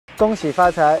恭喜发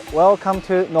财 Welcome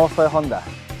to Northway Honda.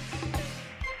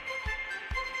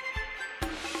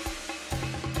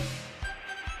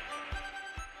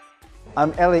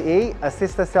 I'm Ellie,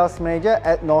 Assistant Sales Manager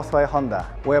at Northway Honda.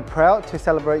 We're proud to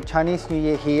celebrate Chinese New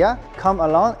Year here. Come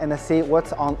along and see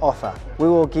what's on offer. We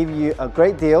will give you a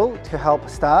great deal to help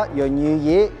start your new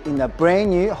year in a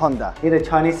brand new Honda. Need a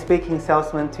Chinese-speaking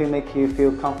salesman to make you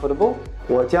feel comfortable?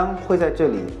 我将会在这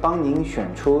里帮您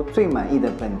选出最满意的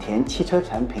本田汽车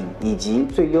产品以及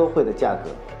最优惠的价格。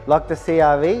Like the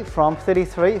CR-V from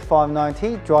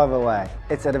 33,590 drive away.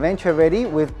 It's adventure ready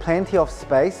with plenty of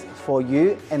space for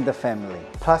you and the family.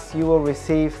 Plus you will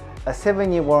receive a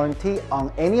 7-year warranty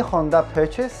on any Honda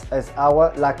purchase as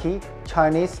our lucky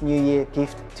Chinese New Year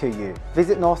gift to you.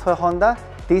 Visit Northway Honda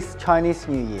this Chinese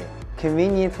New Year.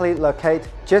 Conveniently locate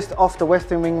just off the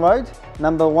Western Ring Road,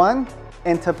 number 1,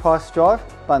 Enterprise Drive,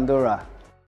 Bandura.